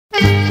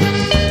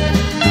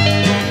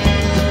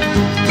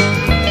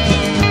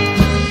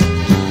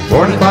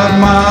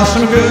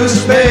from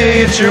Goose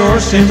Bay, it sure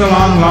seems a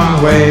long, long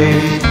way.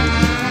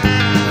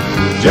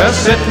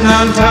 Just sitting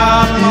on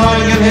top of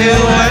Mulligan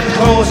Hill at the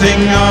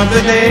closing of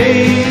the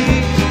day.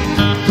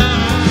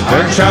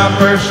 Her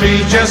chopper,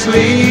 she's just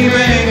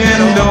leaving,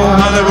 and oh,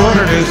 how the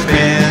rotor to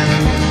spin.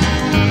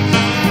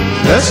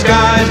 The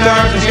sky's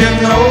dark, it's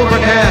getting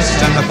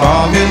overcast, and the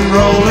fog is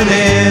rolling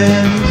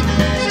in.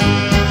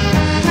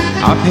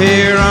 Up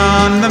here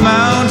on the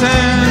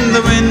mountain,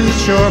 the wind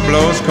sure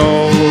blows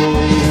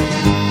cold.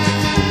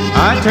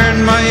 I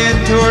turn my head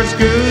towards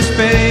Goose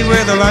Bay,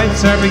 where the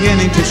lights are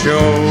beginning to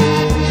show.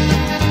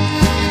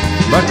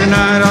 But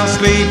tonight I'll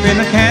sleep in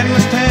a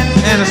canvas tent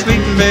and a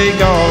sleeping bag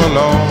all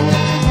alone.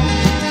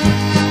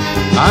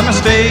 I must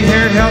stay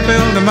here to help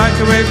build a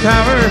microwave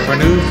tower for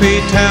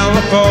Newfie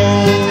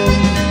telephone.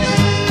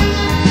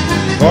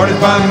 45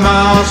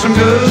 miles from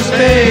Goose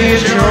Bay,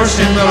 it sure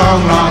seems a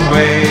long, long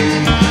way.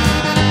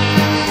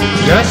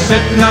 Just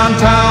sitting on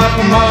top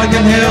of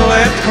Mulligan Hill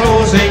at the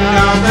closing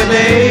of the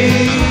day.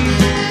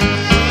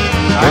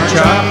 Our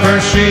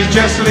chopper, she's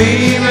just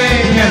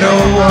leaving, and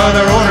oh, how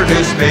the rotor to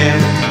spin.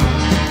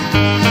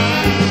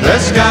 The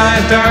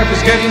sky's dark, it's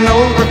getting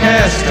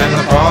overcast, and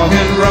the fog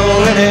is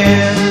rolling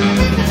in.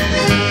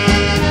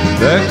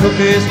 The cook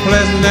is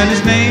pleasant, and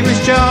his name is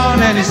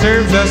John, and he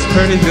serves us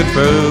pretty good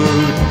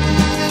food.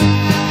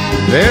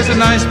 There's a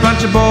nice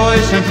bunch of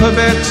boys from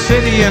Quebec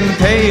City, and the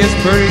pay is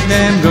pretty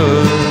damn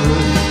good.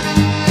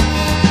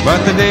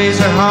 But the days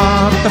are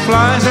hot, the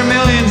flies are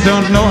millions,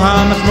 don't know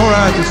how much more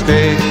I can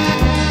stay.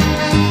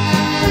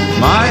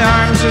 My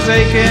arms is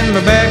aching,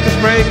 my back is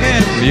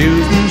breaking, from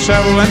using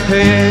shovel and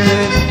pick.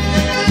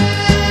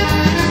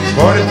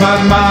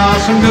 45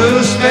 miles from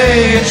Goose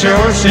Bay, it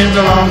sure seems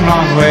a long,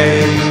 long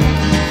way.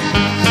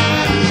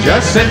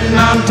 Just sitting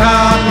on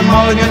top of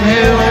Mulligan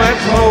Hill at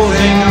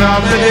closing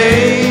of the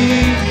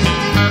day.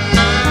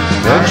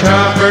 The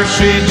chopper,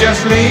 she's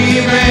just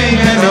leaving,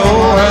 and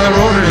oh, how the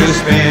rotor to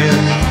spin.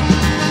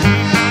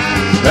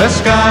 The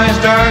sky's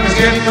dark, it's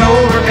getting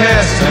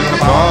overcast, and the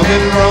fog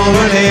is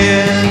rolling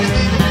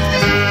in.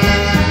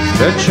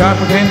 The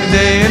chopper came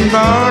today and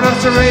borrowed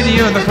us a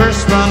radio, the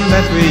first one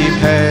that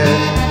we've had.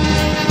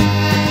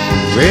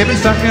 We've been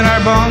stuck in our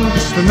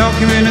bunks with no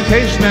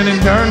communication, and in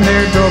turn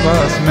there drove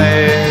us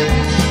mad.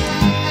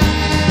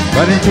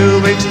 But in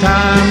 2 weeks'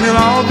 time we'll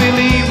all be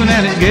leaving,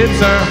 and it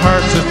gives our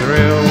hearts a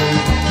thrill.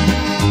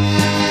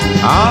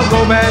 I'll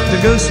go back to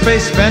Goose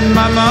Bay, spend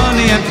my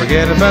money, and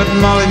forget about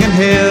Mulligan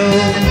Hill.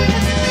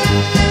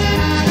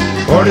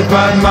 45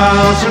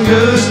 miles from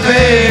Goose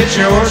Bay, it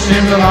sure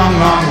seems a long,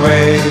 long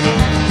way.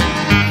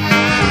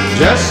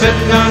 Just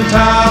sitting on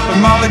top of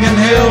Mulligan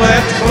Hill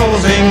at the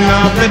closing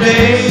of the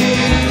day.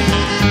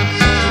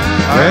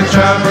 Our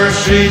chopper,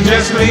 she's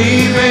just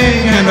leaving,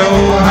 and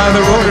oh, how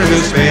the rotor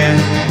to spin.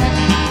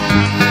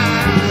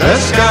 The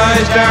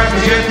sky's dark,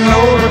 it's getting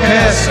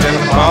overcast, and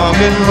the fog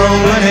is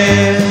rolling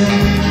in.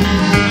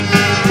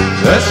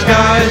 The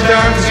sky's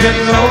dark, it's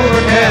getting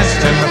overcast,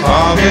 and the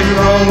fog is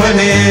rolling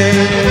in.